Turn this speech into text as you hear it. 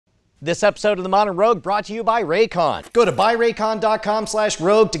This episode of The Modern Rogue brought to you by Raycon. Go to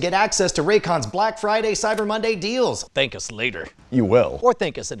buyraycon.com/rogue to get access to Raycon's Black Friday, Cyber Monday deals. Thank us later. You will. Or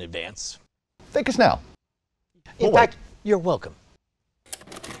thank us in advance. Thank us now. In fact, you're welcome.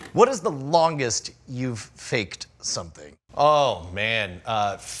 What is the longest you've faked something? Oh man,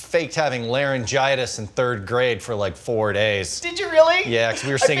 faked having laryngitis in 3rd grade for like 4 days. Did you really? Yeah, because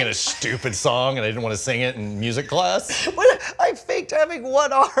we were singing a stupid song and I didn't want to sing it in music class. I faked having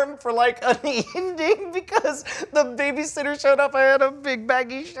one arm for like an evening because the babysitter showed up. I had a big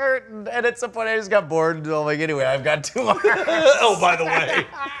baggy shirt and at some point I just got bored and I'm like, anyway, I've got 2 arms. Oh, by the way.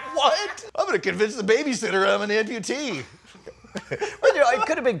 What? I'm gonna convince the babysitter I'm an amputee. Well, you know, it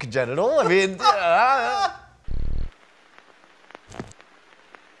could have been congenital. I mean,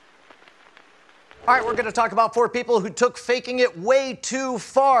 All right, we're going to talk about 4 people who took faking it way too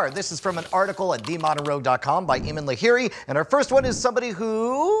far. This is from an article at themodernrogue.com by Eamon Lahiri. And our first one is somebody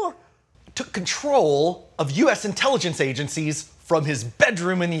who Took control of U.S. intelligence agencies from his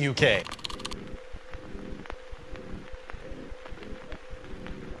bedroom in the UK.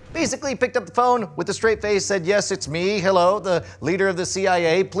 basically picked up the phone with a straight face, said, yes, it's me. Hello, the leader of the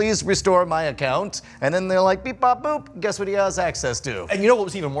CIA. Please restore my account. And then they're like, beep, bop, boop. Guess what he has access to? And you know what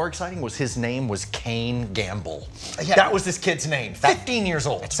was even more exciting was his name was Kane Gamble. Yeah. That was this kid's name, 15 years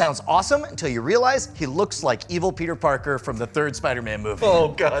old. It sounds awesome until you realize he looks like evil Peter Parker from the 3rd Spider-Man movie. Oh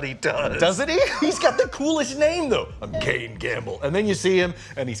God, he does. Doesn't he? He's got the coolest name though. I'm Kane Gamble. And then you see him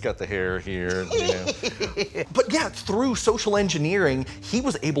and he's got the hair here. You know. But yeah, through social engineering, he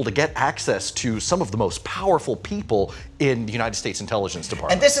was able to get access to some of the most powerful people in the United States Intelligence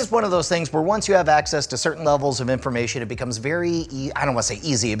Department. And this is one of those things where once you have access to certain levels of information, it becomes very, I don't want to say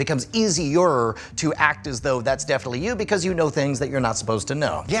easy, it becomes easier to act as though that's definitely you because you know things that you're not supposed to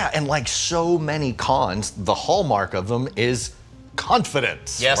know. Yeah, and like so many cons, the hallmark of them is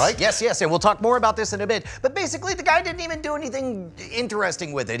confidence, yes, right? Yes, and we'll talk more about this in a bit. But basically, the guy didn't even do anything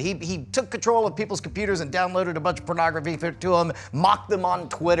interesting with it. He took control of people's computers and downloaded a bunch of pornography to them, mocked them on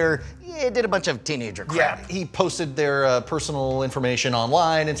Twitter, did a bunch of teenager crap. Yeah, he posted their personal information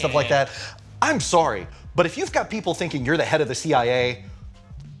online and stuff like that. I'm sorry, but if you've got people thinking you're the head of the CIA,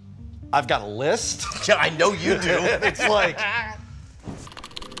 I've got a list. Yeah, I know you do. It's like...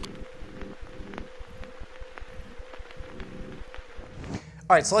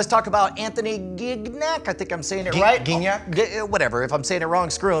 All right, so let's talk about Anthony Gignac. I think I'm saying it right. Gignac? Whatever. If I'm saying it wrong,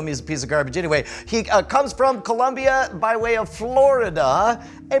 screw him. He's a piece of garbage anyway. He comes from Colombia by way of Florida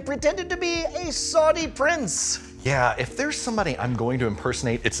and pretended to be a Saudi prince. Yeah, if there's somebody I'm going to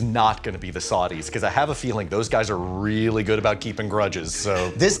impersonate, it's not going to be the Saudis, because I have a feeling those guys are really good about keeping grudges,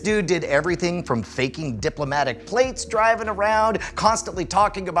 so. This dude did everything from faking diplomatic plates, driving around, constantly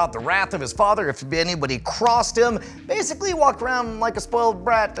talking about the wrath of his father if anybody crossed him. Basically walked around like a spoiled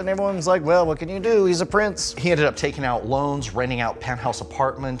brat, and everyone's like, well, what can you do? He's a prince. He ended up taking out loans, renting out penthouse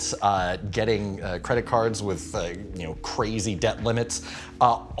apartments, getting credit cards with crazy debt limits.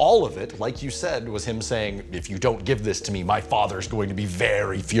 All of it, like you said, was him saying, if you don't give this to me, my father's going to be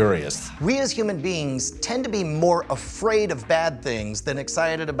very furious. We as human beings tend to be more afraid of bad things than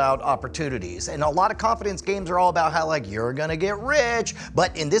excited about opportunities. And a lot of confidence games are all about how, like, you're gonna get rich.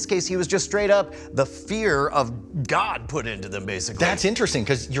 But in this case, he was just straight up the fear of God put into them, basically. That's interesting,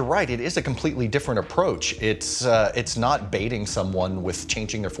 because you're right, it is a completely different approach. It's not baiting someone with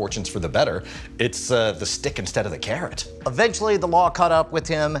changing their fortunes for the better. It's the stick instead of the carrot. Eventually, the law caught up with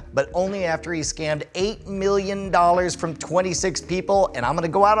him, but only after he scammed $8 million from 26 people. And I'm gonna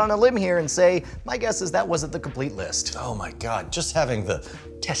go out on a limb here and say, my guess is that wasn't the complete list. Oh my God, just having the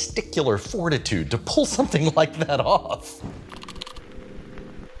testicular fortitude to pull something like that off.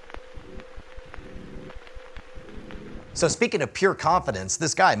 So speaking of pure confidence,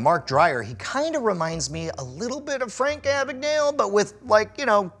 this guy, Mark Dreyer, he kind of reminds me a little bit of Frank Abagnale, but with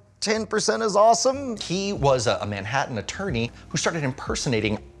 10% as awesome. He was a Manhattan attorney who started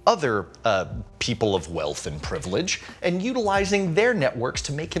impersonating other people of wealth and privilege and utilizing their networks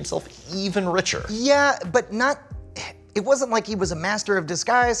to make himself even richer. Yeah, but it wasn't like he was a master of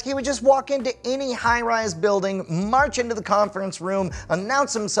disguise. He would just walk into any high-rise building, march into the conference room,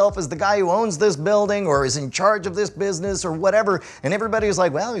 announce himself as the guy who owns this building or is in charge of this business or whatever, and everybody was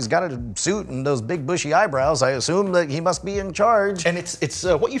like, well, he's got a suit and those big bushy eyebrows. I assume that he must be in charge. And it's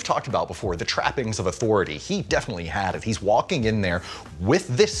what you've talked about before, the trappings of authority. He definitely had it. He's walking in there with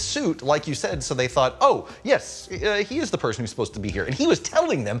this suit, like you said, so they thought, oh, yes, he is the person who's supposed to be here. And he was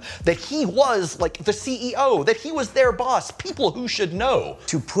telling them that he was like the CEO, that he was their boss, people who should know.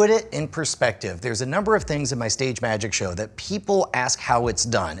 To put it in perspective, there's a number of things in my stage magic show that people ask how it's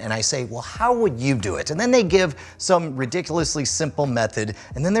done. And I say, well, how would you do it? And then they give some ridiculously simple method.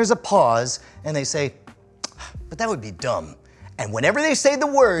 And then there's a pause and they say, but that would be dumb. And whenever they say the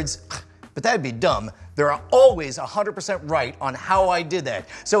words, but that'd be dumb, they're always 100% right on how I did that.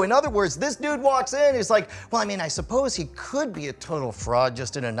 So in other words, this dude walks in, he's like, well, I mean, I suppose he could be a total fraud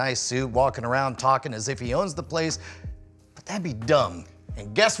just in a nice suit, walking around talking as if he owns the place, but that'd be dumb.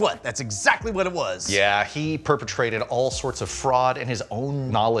 And guess what? That's exactly what it was. Yeah, he perpetrated all sorts of fraud in his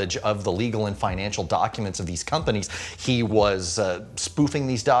own knowledge of the legal and financial documents of these companies. He was spoofing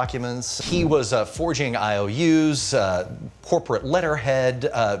these documents. He was forging IOUs, corporate letterhead,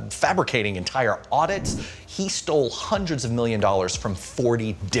 fabricating entire audits. He stole hundreds of millions of dollars from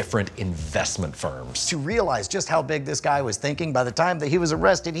 40 different investment firms. To realize just how big this guy was thinking, by the time that he was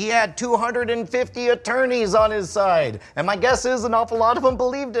arrested, he had 250 attorneys on his side. And my guess is an awful lot of them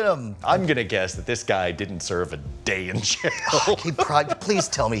believed in him. I'm gonna guess that this guy didn't serve a day in jail. Please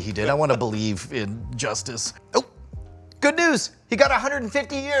tell me he did. I want to believe in justice. Oh, good news. He got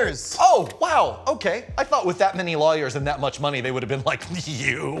 150 years. Oh, wow, okay. I thought with that many lawyers and that much money, they would have been like,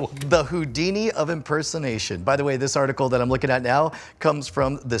 you. The Houdini of impersonation. By the way, this article that I'm looking at now comes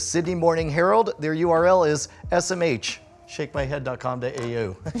from the Sydney Morning Herald. Their URL is smh,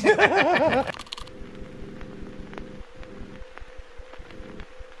 shakemyhead.com.au.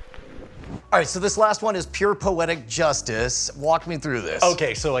 All right, so this last one is pure poetic justice. Walk me through this.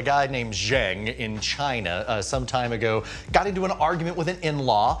 Okay, so a guy named Zheng in China some time ago got into an argument with an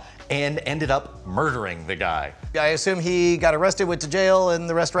in-law and ended up murdering the guy. I assume he got arrested, went to jail, and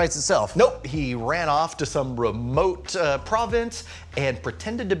the rest writes itself. Nope, he ran off to some remote province and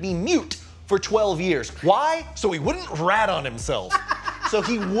pretended to be mute for 12 years. Why? So he wouldn't rat on himself. So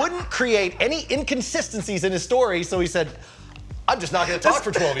he wouldn't create any inconsistencies in his story, so he said, I'm just not gonna talk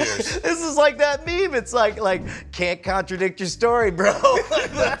for 12 years. This is like that meme. It's like, can't contradict your story, bro.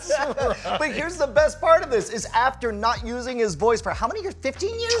 That's right. But here's the best part of this, is after not using his voice for how many years?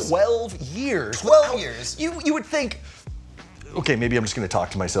 15 years? 12 years. 12 years. You would think, okay, maybe I'm just gonna talk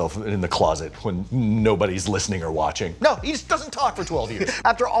to myself in the closet when nobody's listening or watching. No, he just doesn't talk for 12 years.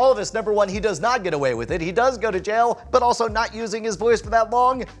 After all of this, number one, he does not get away with it. He does go to jail, but also not using his voice for that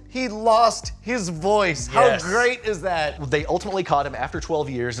long, he lost his voice. Yes. How great is that? They ultimately caught him after 12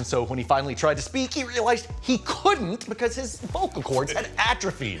 years, and so when he finally tried to speak, he realized he couldn't because his vocal cords had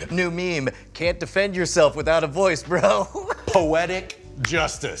atrophied. New meme, can't defend yourself without a voice, bro. Poetic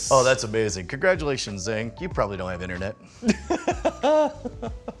justice. Oh, that's amazing. Congratulations, Zing. You probably don't have internet.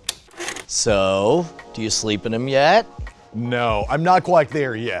 So, do you sleep in them yet? No, I'm not quite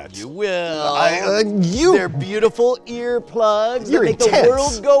there yet. You will. They're They're beautiful earplugs You're that make intense. the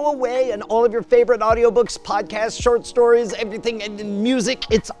world go away, and all of your favorite audiobooks, podcasts, short stories, everything, and music.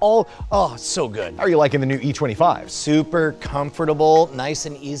 It's all, so good. How are you liking the new E25s? Super comfortable, nice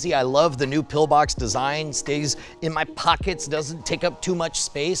and easy. I love the new pillbox design. Stays in my pockets, doesn't take up too much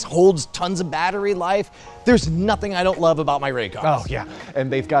space, holds tons of battery life. There's nothing I don't love about my Raycons. Oh yeah,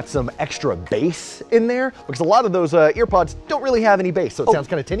 and they've got some extra bass in there because a lot of those earpods don't really have any bass, so it sounds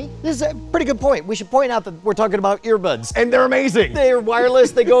kind of tinny. This is a pretty good point. We should point out that we're talking about earbuds. And they're amazing. They're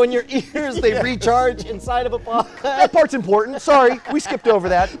wireless, they go in your ears, they recharge inside of a pod. That part's important. Sorry, we skipped over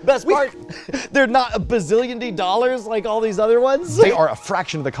that. Best part, they're not $1 bazillion like all these other ones. They are a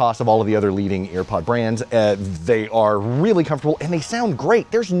fraction of the cost of all of the other leading AirPod brands. They are really comfortable and they sound great.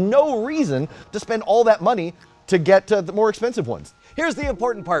 There's no reason to spend all that money to get the more expensive ones. Here's the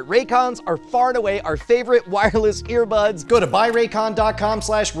important part. Raycons are far and away our favorite wireless earbuds. Go to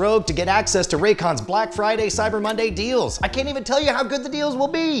buyraycon.com/rogue to get access to Raycon's Black Friday, Cyber Monday deals. I can't even tell you how good the deals will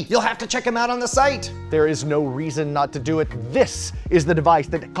be. You'll have to check them out on the site. There is no reason not to do it. This is the device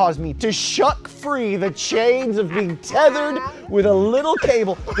that caused me to shuck free the chains of being tethered with a little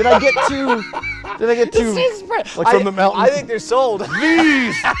cable. Did I get too like from the mountain? I think they're sold.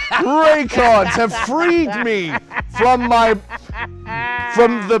 These Raycons have freed me from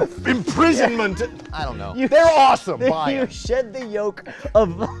the imprisonment. I don't know. They're awesome. Buy You 'em. shed the yoke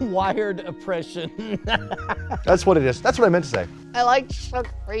of wired oppression. That's what it is. That's what I meant to say. I like shuck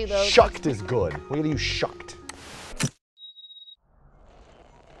free though. Shucked is good. We're gonna use shucked.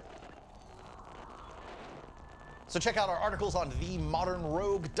 So check out our articles on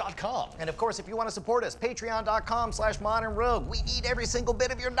themodernrogue.com. And of course, if you want to support us, patreon.com/modernrogue. We need every single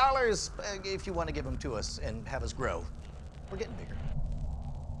bit of your dollars if you want to give them to us and have us grow. We're getting bigger.